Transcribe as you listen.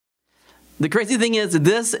The crazy thing is,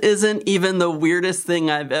 this isn't even the weirdest thing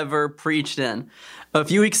I've ever preached in. A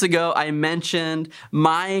few weeks ago, I mentioned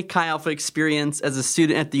my Chi Alpha experience as a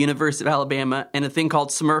student at the University of Alabama and a thing called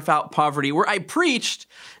Smurf Out Poverty, where I preached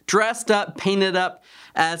dressed up, painted up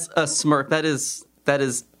as a Smurf. That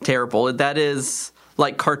is terrible. That is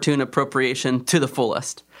like cartoon appropriation to the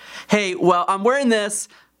fullest. Hey, well, I'm wearing this,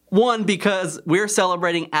 one, because we're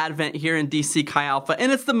celebrating Advent here in DC Chi Alpha,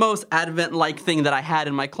 and it's the most Advent-like thing that I had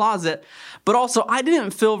in my closet. But also, I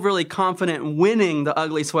didn't feel really confident winning the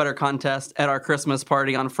ugly sweater contest at our Christmas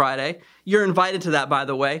party on Friday. You're invited to that, by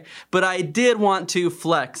the way. But I did want to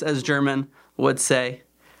flex, as German would say.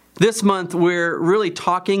 This month, we're really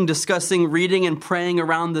talking, discussing, reading, and praying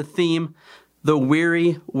around the theme, The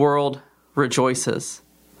Weary World Rejoices.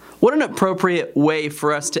 What an appropriate way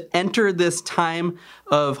for us to enter this time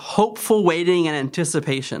of hopeful waiting and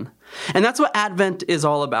anticipation. And that's what Advent is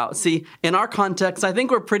all about. See, in our context, I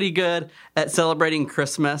think we're pretty good at celebrating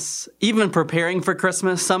Christmas, even preparing for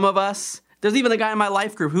Christmas. Some of us, there's even a guy in my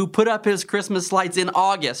life group who put up his Christmas lights in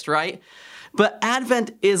August, right? But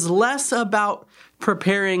Advent is less about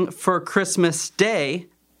preparing for Christmas Day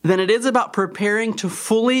than it is about preparing to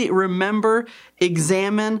fully remember,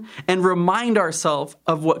 examine, and remind ourselves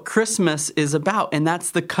of what Christmas is about. And that's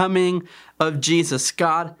the coming of Jesus,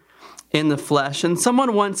 God in the flesh. And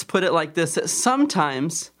someone once put it like this, that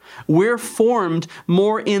sometimes we're formed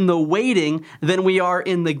more in the waiting than we are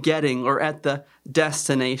in the getting or at the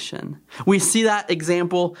destination. We see that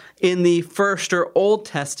example in the First or Old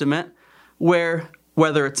Testament, where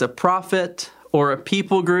whether it's a prophet or a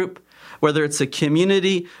people group, whether it's a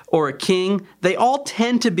community or a king, they all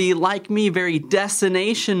tend to be, like me, very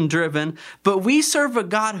destination-driven, but we serve a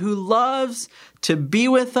God who loves to be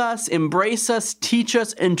with us, embrace us, teach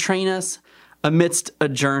us, and train us amidst a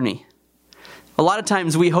journey. A lot of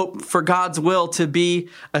times we hope for God's will to be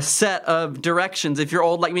a set of directions. If you're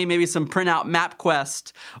old like me, maybe some printout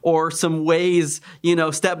MapQuest or some Waze,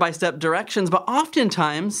 step-by-step directions. But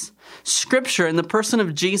oftentimes, Scripture and the person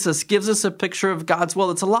of Jesus gives us a picture of God's will.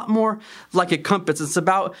 It's a lot more like a compass. It's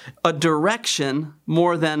about a direction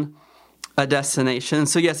more than a destination.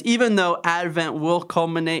 So yes, even though Advent will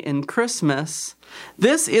culminate in Christmas,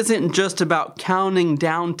 this isn't just about counting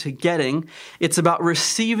down to getting. It's about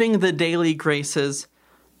receiving the daily graces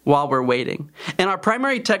while we're waiting. And our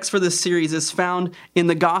primary text for this series is found in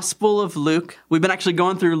the Gospel of Luke. We've been actually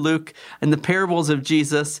going through Luke and the parables of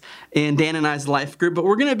Jesus in Dan and I's life group, but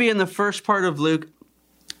we're going to be in the first part of Luke,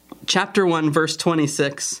 chapter 1, verse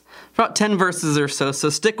 26, about 10 verses or so. So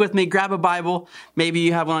stick with me, grab a Bible. Maybe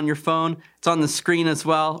you have one on your phone. It's on the screen as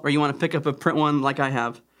well, or you want to pick up a print one like I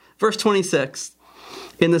have. Verse 26,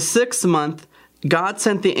 in the 6th month, God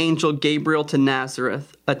sent the angel Gabriel to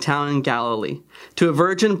Nazareth, a town in Galilee, to a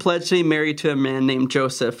virgin pledged to be married to a man named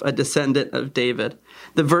Joseph, a descendant of David.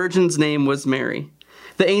 The virgin's name was Mary.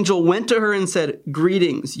 The angel went to her and said,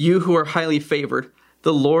 "Greetings, you who are highly favored.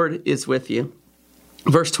 The Lord is with you."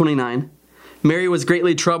 Verse 29, Mary was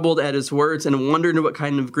greatly troubled at his words and wondered what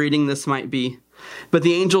kind of greeting this might be. But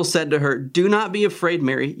the angel said to her, "Do not be afraid,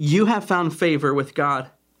 Mary. You have found favor with God.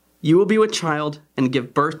 You will be with child and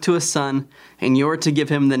give birth to a son, and you are to give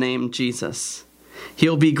him the name Jesus. He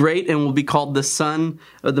will be great and will be called the Son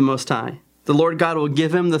of the Most High. The Lord God will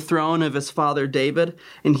give him the throne of his father David,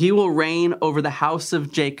 and he will reign over the house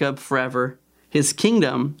of Jacob forever. His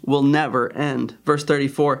kingdom will never end." Verse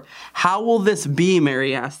 34, "How will this be,"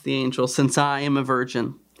 Mary asked the angel, "since I am a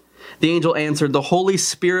virgin?" The angel answered, "The Holy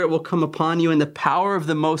Spirit will come upon you, and the power of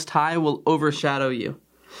the Most High will overshadow you.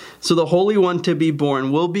 So the Holy One to be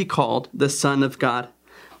born will be called the Son of God.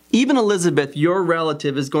 Even Elizabeth, your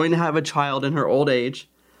relative, is going to have a child in her old age,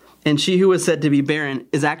 and she who was said to be barren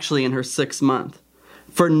is actually in her 6th month.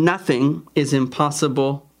 For nothing is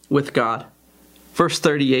impossible with God." Verse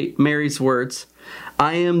 38, Mary's words,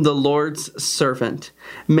 "I am the Lord's servant.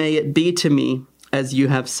 May it be to me as you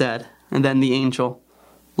have said." And then the angel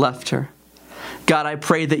left her. God, I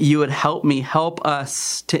pray that you would help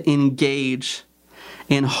us to engage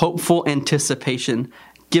in hopeful anticipation.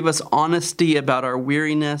 Give us honesty about our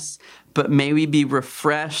weariness, but may we be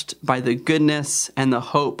refreshed by the goodness and the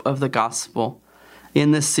hope of the gospel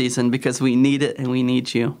in this season, because we need it and we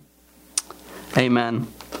need you. Amen.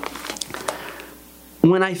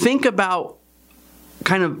 When I think about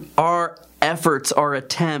kind of our efforts, our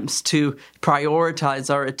attempts to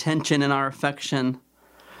prioritize our attention and our affection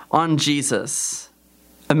on Jesus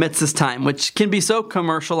amidst this time, which can be so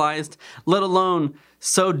commercialized, let alone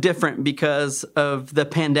so different because of the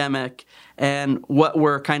pandemic and what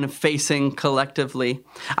we're kind of facing collectively,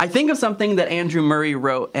 I think of something that Andrew Murray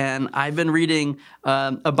wrote, and I've been reading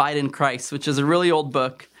Abide in Christ, which is a really old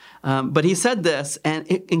book But he said this, and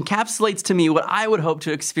it encapsulates to me what I would hope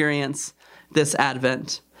to experience this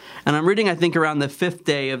Advent. And I'm reading, I think, around the 5th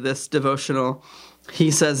day of this devotional.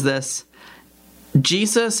 He says this: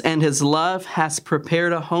 Jesus and his love has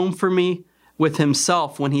prepared a home for me with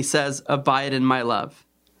himself when he says, abide in my love.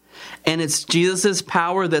 And it's Jesus'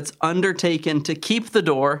 power that's undertaken to keep the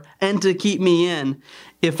door and to keep me in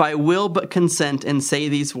if I will but consent and say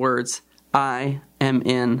these words, I am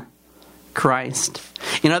in Christ.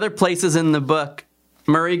 In other places in the book,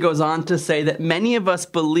 Murray goes on to say that many of us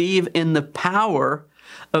believe in the power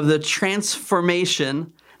of the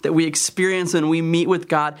transformation that we experience when we meet with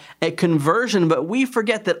God at conversion, but we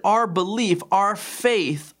forget that our belief, our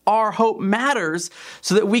faith, our hope matters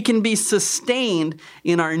so that we can be sustained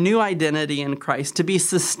in our new identity in Christ, to be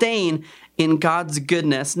sustained in God's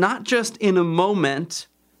goodness, not just in a moment,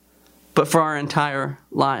 but for our entire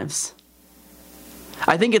lives.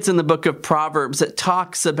 I think it's in the book of Proverbs that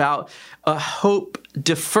talks about a hope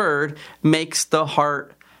deferred makes the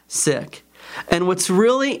heart sick. And what's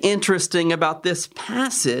really interesting about this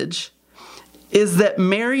passage is that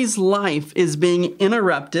Mary's life is being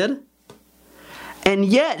interrupted, and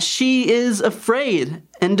yet she is afraid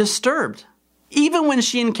and disturbed, even when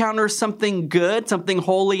she encounters something good, something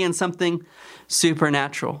holy, and something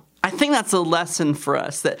supernatural. I think that's a lesson for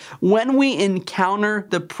us, that when we encounter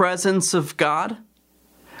the presence of God,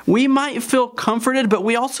 we might feel comforted, but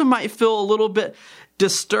we also might feel a little bit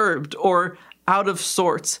disturbed or out of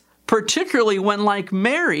sorts, particularly when, like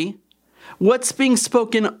Mary, what's being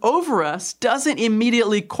spoken over us doesn't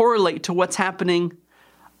immediately correlate to what's happening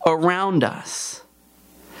around us.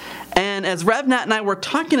 And as Ravnat and I were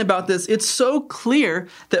talking about this, it's so clear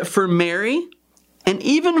that for Mary, and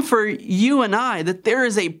even for you and I, that there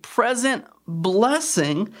is a present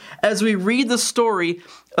blessing as we read the story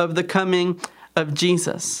of the coming of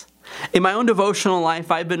Jesus. In my own devotional life,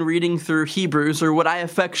 I've been reading through Hebrews, or what I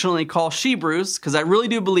affectionately call Shebrews, because I really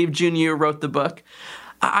do believe Junior wrote the book.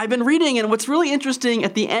 I've been reading, and what's really interesting,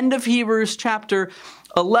 at the end of Hebrews chapter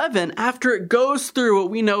 11, after it goes through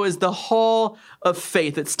what we know as the Hall of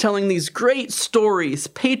Faith, it's telling these great stories,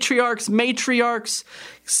 patriarchs, matriarchs,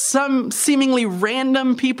 some seemingly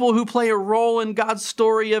random people who play a role in God's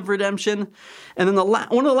story of redemption. And then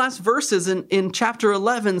one of the last verses in chapter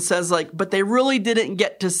 11 says, but they really didn't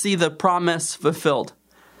get to see the promise fulfilled.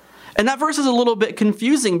 And that verse is a little bit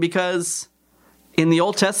confusing because in the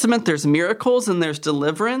Old Testament, there's miracles and there's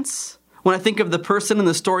deliverance. When I think of the person in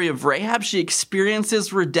the story of Rahab, she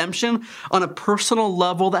experiences redemption on a personal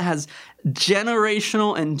level that has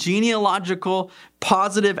generational and genealogical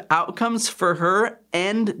positive outcomes for her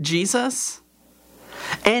and Jesus.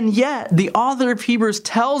 And yet, the author of Hebrews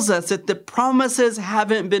tells us that the promises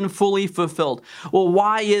haven't been fully fulfilled. Well,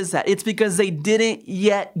 why is that? It's because they didn't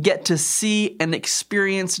yet get to see and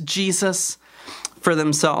experience Jesus for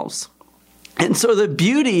themselves. And so the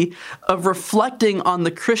beauty of reflecting on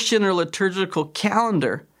the Christian or liturgical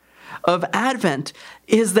calendar of Advent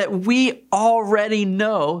is that we already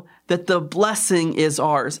know that the blessing is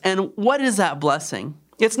ours. And what is that blessing?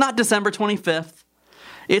 It's not December 25th.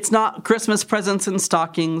 It's not Christmas presents and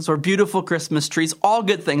stockings or beautiful Christmas trees, all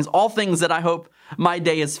good things, all things that I hope my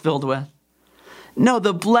day is filled with. No,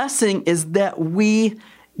 the blessing is that we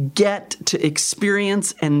get to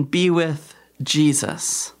experience and be with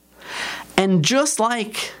Jesus. And just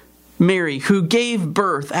like Mary, who gave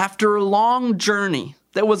birth after a long journey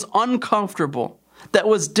that was uncomfortable, that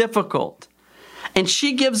was difficult, and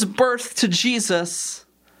she gives birth to Jesus,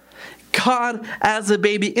 God as a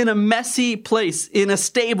baby in a messy place, in a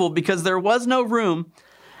stable, because there was no room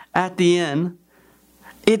at the inn.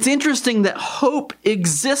 It's interesting that hope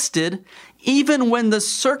existed even when the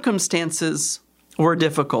circumstances were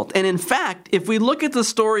difficult. And in fact, if we look at the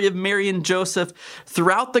story of Mary and Joseph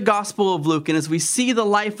throughout the Gospel of Luke, and as we see the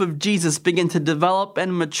life of Jesus begin to develop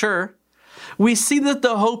and mature, we see that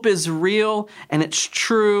the hope is real and it's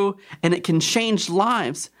true and it can change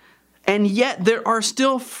lives. And yet there are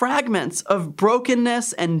still fragments of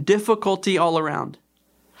brokenness and difficulty all around.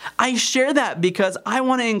 I share that because I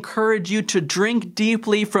want to encourage you to drink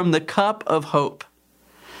deeply from the cup of hope,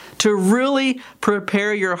 to really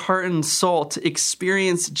prepare your heart and soul to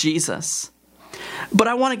experience Jesus. But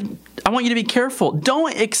I want you to be careful.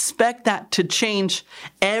 Don't expect that to change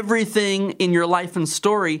everything in your life and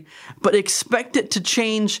story, but expect it to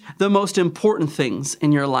change the most important things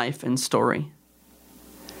in your life and story.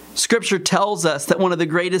 Scripture tells us that one of the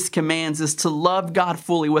greatest commands is to love God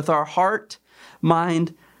fully with our heart,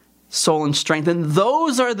 mind, soul, and strength. And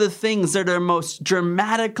those are the things that are most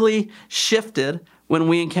dramatically shifted when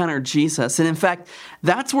we encounter Jesus. And in fact,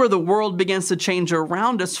 that's where the world begins to change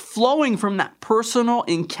around us, flowing from that personal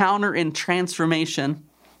encounter and transformation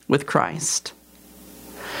with Christ.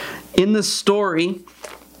 In the story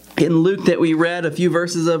in Luke that we read a few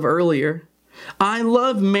verses of earlier, I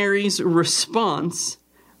love Mary's response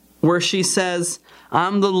where she says,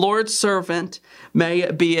 "I'm the Lord's servant, may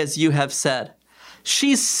it be as you have said."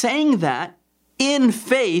 She's saying that in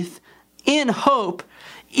faith, in hope,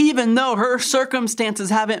 even though her circumstances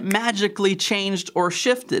haven't magically changed or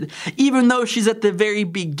shifted, even though she's at the very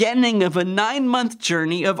beginning of a 9-month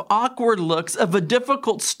journey of awkward looks, of a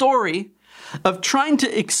difficult story, of trying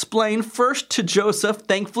to explain first to Joseph,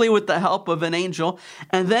 thankfully with the help of an angel,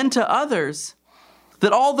 and then to others,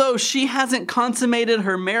 that although she hasn't consummated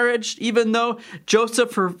her marriage, even though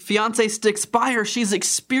Joseph, her fiance, sticks by her, she's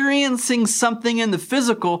experiencing something in the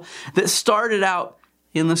physical that started out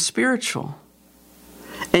in the spiritual.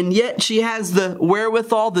 And yet she has the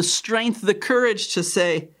wherewithal, the strength, the courage to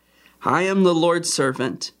say, "I am the Lord's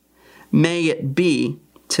servant. May it be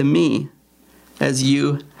to me as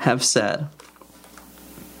you have said."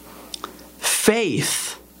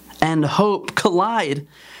 Faith and hope collide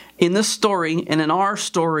in this story and in our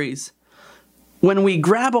stories when we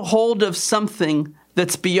grab a hold of something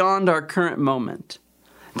that's beyond our current moment,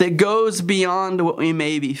 that goes beyond what we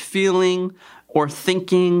may be feeling or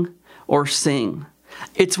thinking or seeing.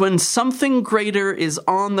 It's when something greater is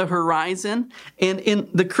on the horizon, and in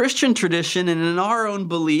the Christian tradition and in our own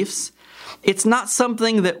beliefs, it's not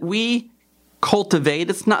something that we cultivate.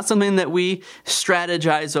 It's not something that we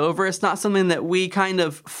strategize over. It's not something that we kind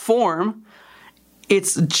of form.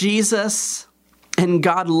 It's Jesus and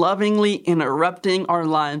God lovingly interrupting our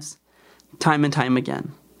lives time and time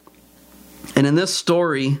again. And in this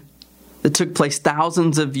story that took place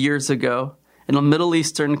thousands of years ago in a Middle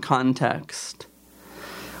Eastern context,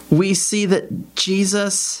 we see that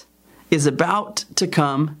Jesus is about to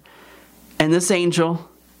come, and this angel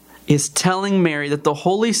is telling Mary that the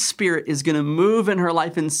Holy Spirit is going to move in her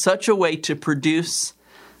life in such a way to produce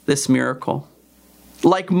this miracle.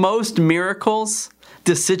 Like most miracles,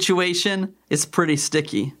 the situation is pretty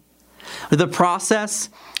sticky. The process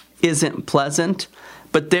isn't pleasant,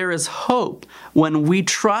 but there is hope when we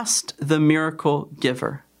trust the miracle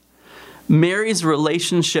giver. Mary's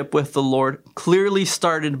relationship with the Lord clearly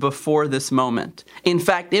started before this moment. In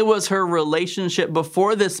fact, it was her relationship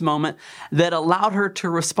before this moment that allowed her to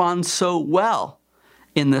respond so well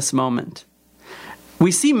in this moment.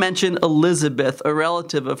 We see mentioned Elizabeth, a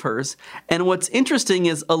relative of hers. And what's interesting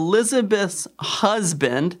is Elizabeth's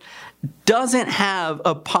husband doesn't have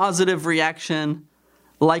a positive reaction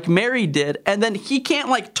like Mary did. And then he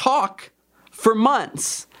can't talk for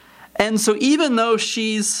months. And so even though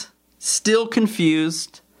she's still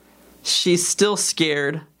confused, she's still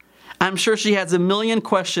scared, I'm sure she has a million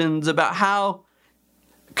questions about how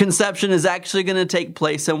conception is actually going to take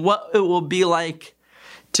place and what it will be like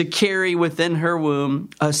to carry within her womb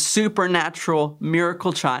a supernatural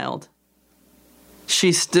miracle child.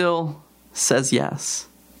 She still says yes.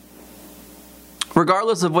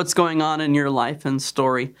 Regardless of what's going on in your life and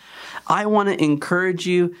story, I want to encourage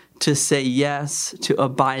you to say yes to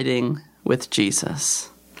abiding with Jesus.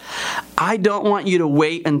 I don't want you to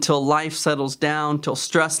wait until life settles down, till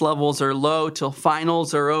stress levels are low, till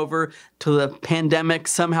finals are over, till the pandemic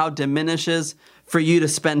somehow diminishes for you to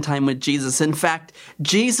spend time with Jesus. In fact,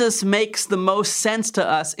 Jesus makes the most sense to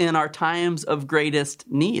us in our times of greatest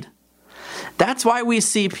need. That's why we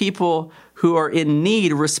see people who are in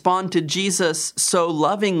need respond to Jesus so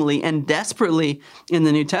lovingly and desperately in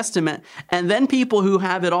the New Testament. And then people who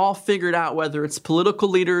have it all figured out, whether it's political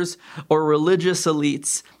leaders or religious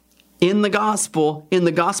elites, in the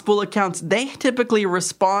gospel accounts, they typically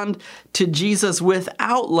respond to Jesus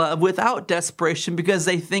without love, without desperation, because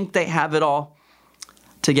they think they have it all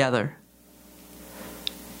together.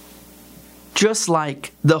 Just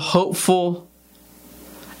like the hopeful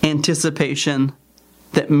anticipation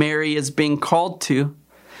that Mary is being called to,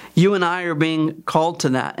 you and I are being called to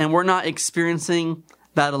that, and we're not experiencing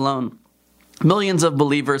that alone. Millions of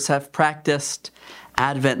believers have practiced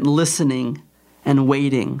Advent listening and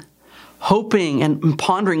waiting, hoping and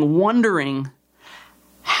pondering, wondering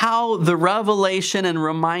how the revelation and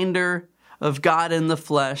reminder of God in the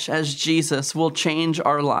flesh as Jesus will change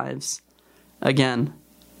our lives again.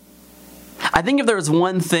 I think if there was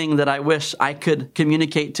one thing that I wish I could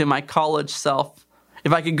communicate to my college self,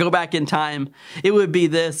 if I could go back in time, it would be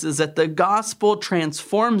this, is that the gospel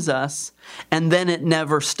transforms us and then it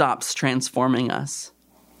never stops transforming us.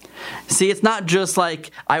 See, it's not just like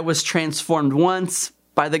I was transformed once,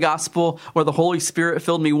 by the gospel or the Holy Spirit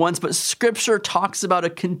filled me once, but Scripture talks about a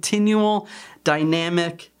continual,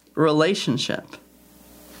 dynamic relationship.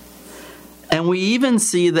 And we even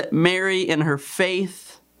see that Mary, in her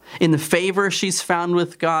faith, in the favor she's found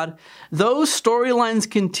with God, those storylines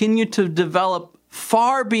continue to develop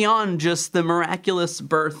far beyond just the miraculous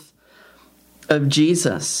birth of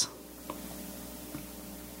Jesus.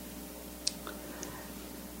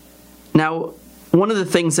 Now, one of the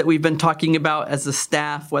things that we've been talking about as a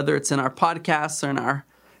staff, whether it's in our podcasts or in our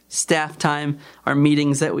staff time, our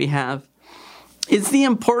meetings that we have, is the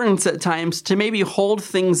importance at times to maybe hold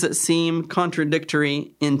things that seem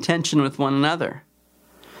contradictory in tension with one another.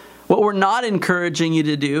 What we're not encouraging you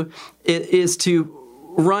to do is to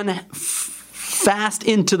run fast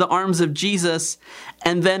into the arms of Jesus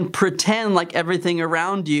and then pretend like everything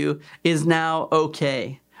around you is now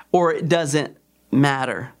okay or it doesn't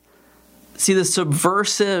matter. See, the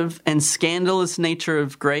subversive and scandalous nature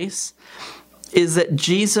of grace is that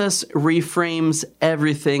Jesus reframes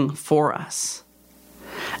everything for us.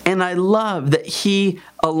 And I love that he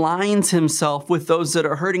aligns himself with those that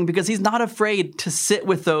are hurting because he's not afraid to sit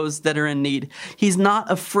with those that are in need. He's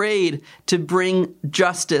not afraid to bring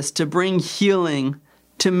justice, to bring healing,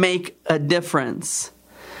 to make a difference.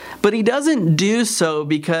 But he doesn't do so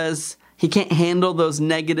because he can't handle those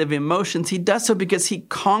negative emotions. He does so because he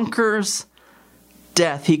conquers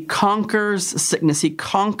death. He conquers sickness. He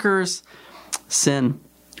conquers sin.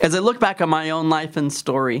 As I look back on my own life and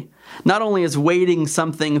story, not only is waiting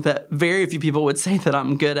something that very few people would say that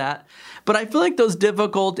I'm good at, but I feel like those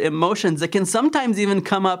difficult emotions that can sometimes even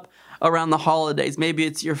come up around the holidays. Maybe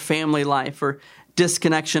it's your family life or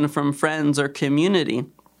disconnection from friends or community.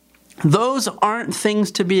 Those aren't things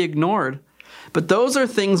to be ignored, but those are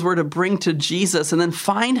things we're to bring to Jesus and then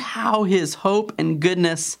find how his hope and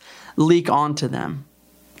goodness leak onto them.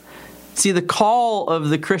 See, the call of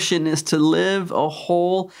the Christian is to live a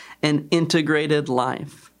whole and integrated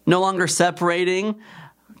life. No longer separating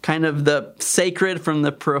kind of the sacred from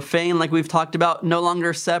the profane, like we've talked about. No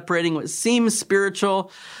longer separating what seems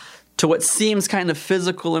spiritual to what seems kind of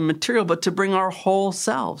physical and material, but to bring our whole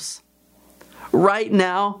selves. Right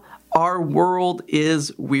now, our world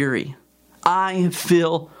is weary. I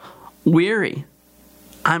feel weary.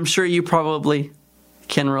 I'm sure you probably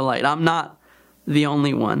can relate. I'm not the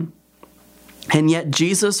only one. And yet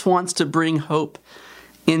Jesus wants to bring hope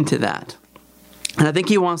into that. And I think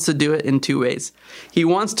he wants to do it in two ways. He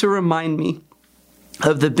wants to remind me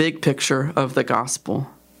of the big picture of the gospel.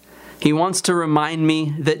 He wants to remind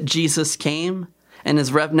me that Jesus came, and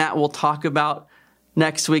as Rev Nat will talk about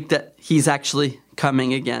next week, that he's actually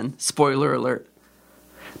coming again. Spoiler alert.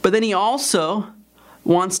 But then he also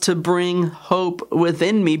wants to bring hope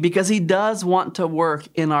within me because he does want to work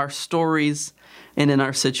in our stories and in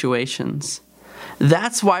our situations.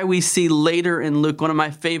 That's why we see later in Luke one of my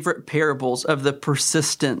favorite parables of the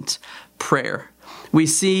persistent prayer. We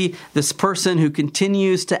see this person who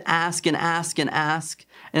continues to ask and ask and ask.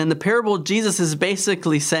 And in the parable, Jesus is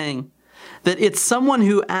basically saying that it's someone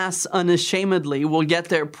who asks unashamedly will get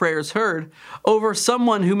their prayers heard over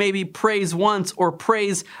someone who maybe prays once or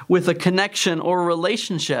prays with a connection or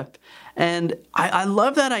relationship. And I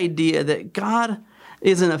love that idea that God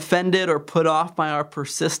isn't offended or put off by our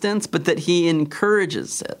persistence, but that he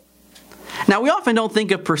encourages it. Now, we often don't think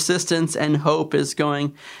of persistence and hope as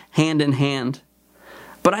going hand in hand.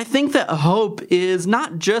 But I think that hope is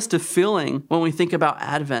not just a feeling when we think about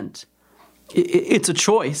Advent. It's a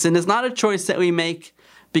choice, and it's not a choice that we make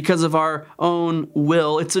because of our own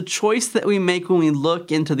will. It's a choice that we make when we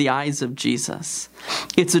look into the eyes of Jesus.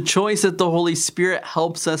 It's a choice that the Holy Spirit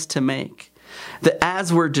helps us to make. That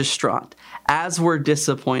as we're distraught, as we're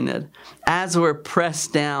disappointed, as we're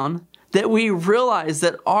pressed down, that we realize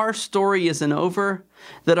that our story isn't over,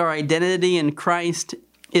 that our identity in Christ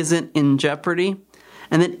isn't in jeopardy,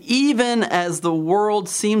 and that even as the world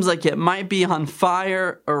seems like it might be on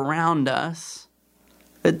fire around us,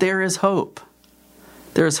 that there is hope.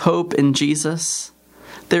 There is hope in Jesus.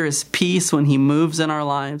 There is peace when he moves in our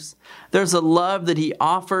lives. There's a love that he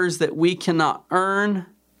offers that we cannot earn,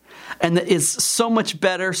 and that is so much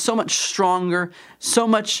better, so much stronger, so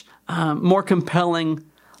much more compelling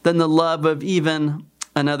than the love of even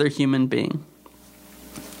another human being.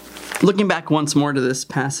 Looking back once more to this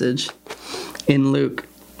passage in Luke,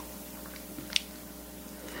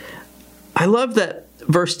 I love that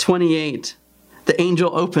verse 28, the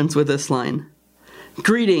angel opens with this line,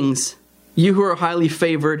 "Greetings, you who are highly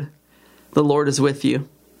favored, the Lord is with you."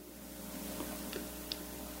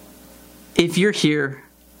 If you're here,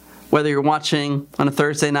 whether you're watching on a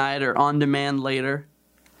Thursday night or on demand later,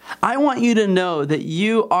 I want you to know that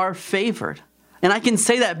you are favored. And I can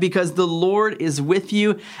say that because the Lord is with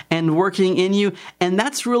you and working in you. And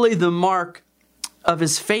that's really the mark of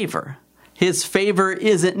his favor. His favor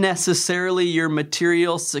isn't necessarily your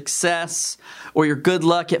material success or your good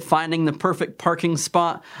luck at finding the perfect parking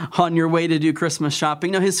spot on your way to do Christmas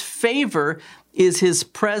shopping. No, his favor is his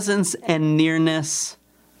presence and nearness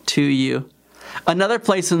to you. Another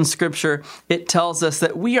place in Scripture, it tells us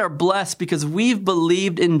that we are blessed because we've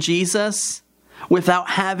believed in Jesus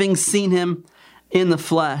without having seen him in the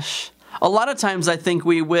flesh. A lot of times I think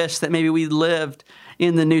we wish that maybe we lived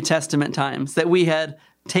in the New Testament times, that we had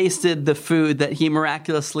tasted the food that he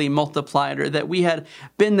miraculously multiplied, or that we had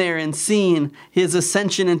been there and seen his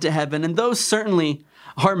ascension into heaven. And those certainly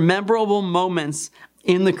are memorable moments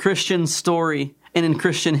in the Christian story and in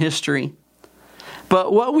Christian history.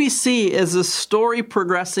 But what we see is a story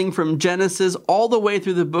progressing from Genesis all the way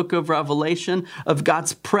through the book of Revelation of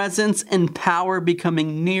God's presence and power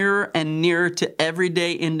becoming nearer and nearer to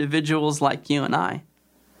everyday individuals like you and I.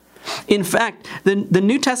 In fact, the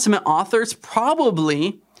New Testament authors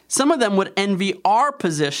probably, some of them would envy our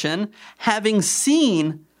position, having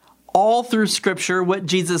seen all through Scripture what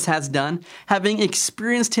Jesus has done, having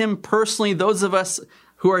experienced him personally, those of us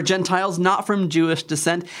who are Gentiles, not from Jewish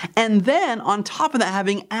descent, and then on top of that,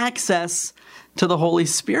 having access to the Holy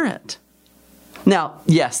Spirit. Now,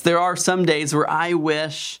 yes, there are some days where I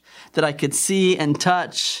wish that I could see and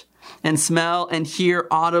touch and smell and hear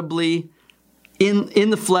audibly in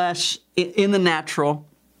the flesh, in the natural.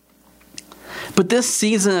 But this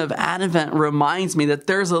season of Advent reminds me that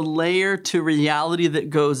there's a layer to reality that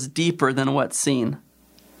goes deeper than what's seen.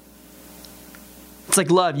 It's like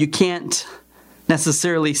love. You can't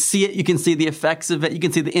necessarily see it. You can see the effects of it. You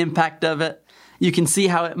can see the impact of it. You can see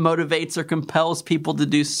how it motivates or compels people to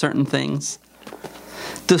do certain things.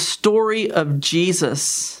 The story of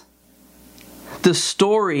Jesus, the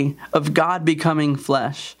story of God becoming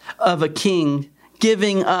flesh, of a king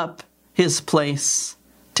giving up his place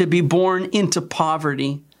to be born into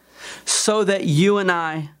poverty so that you and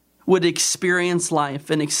I would experience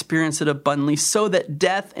life and experience it abundantly, so that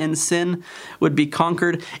death and sin would be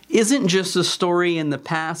conquered, isn't just a story in the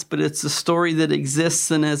past, but it's a story that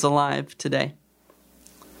exists and is alive today.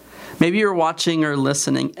 Maybe you're watching or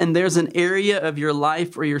listening, and there's an area of your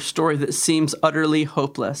life or your story that seems utterly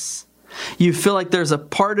hopeless. You feel like there's a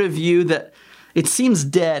part of you that it seems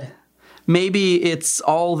dead. Maybe it's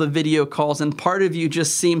all the video calls and part of you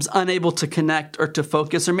just seems unable to connect or to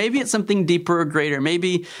focus. Or maybe it's something deeper or greater.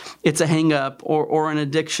 Maybe it's a hang-up or an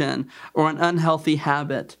addiction or an unhealthy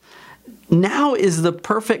habit. Now is the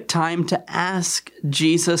perfect time to ask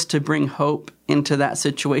Jesus to bring hope into that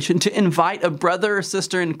situation, to invite a brother or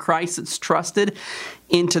sister in Christ that's trusted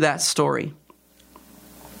into that story.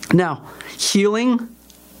 Now, healing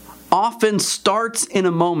often starts in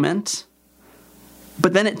a moment,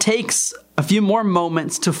 but then it takes a few more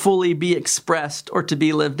moments to fully be expressed or to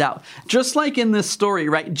be lived out. Just like in this story,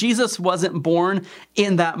 right? Jesus wasn't born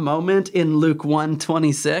in that moment in Luke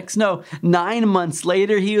 1:26. No, 9 months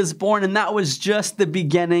later he was born, and that was just the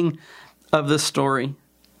beginning of the story.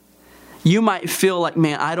 You might feel like,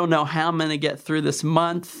 man, I don't know how I'm going to get through this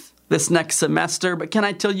month, this next semester, but can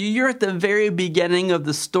I tell you, you're at the very beginning of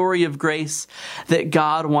the story of grace that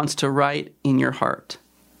God wants to write in your heart.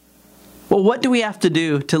 Well, what do we have to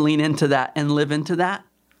do to lean into that and live into that?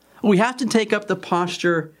 We have to take up the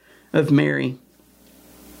posture of Mary,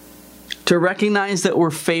 to recognize that we're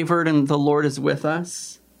favored and the Lord is with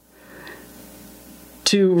us,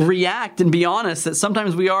 to react and be honest that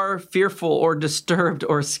sometimes we are fearful or disturbed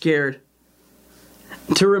or scared,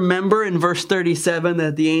 to remember in verse 37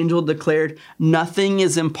 that the angel declared, nothing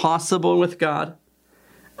is impossible with God,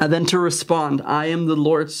 and then to respond, I am the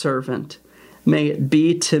Lord's servant. May it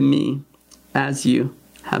be to me as you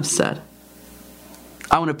have said.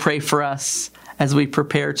 I want to pray for us as we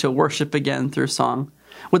prepare to worship again through song.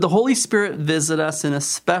 Would the Holy Spirit visit us in a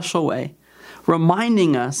special way,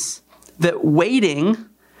 reminding us that waiting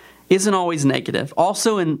isn't always negative.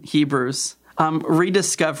 Also in Hebrews,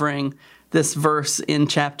 rediscovering this verse in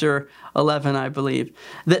chapter 11, I believe,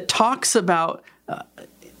 that talks about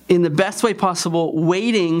in the best way possible,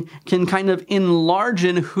 waiting can kind of enlarge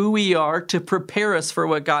in who we are to prepare us for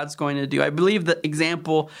what God's going to do. I believe the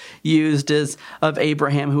example used is of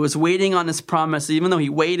Abraham, who was waiting on his promise. Even though he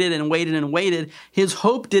waited and waited and waited, his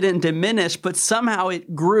hope didn't diminish, but somehow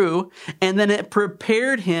it grew. And then it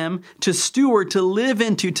prepared him to steward, to live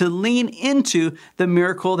into, to lean into the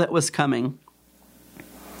miracle that was coming.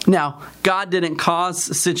 Now, God didn't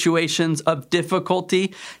cause situations of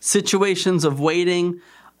difficulty, situations of waiting,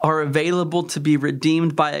 are available to be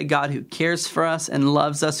redeemed by a God who cares for us and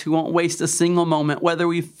loves us, who won't waste a single moment, whether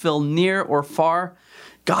we feel near or far.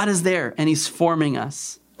 God is there and he's forming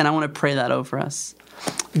us. And I want to pray that over us.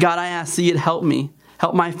 God, I ask that you'd help me,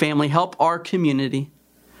 help my family, help our community,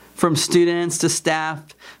 from students to staff,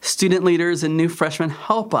 student leaders, and new freshmen.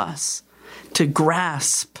 Help us to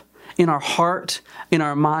grasp in our heart, in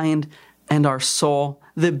our mind, and our soul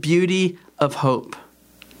the beauty of hope.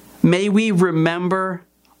 May we remember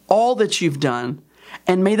all that you've done,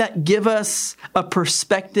 and may that give us a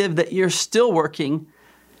perspective that you're still working,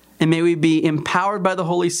 and may we be empowered by the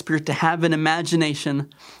Holy Spirit to have an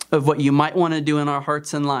imagination of what you might want to do in our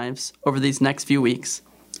hearts and lives over these next few weeks.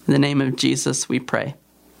 In the name of Jesus, we pray.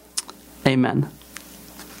 Amen.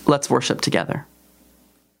 Let's worship together.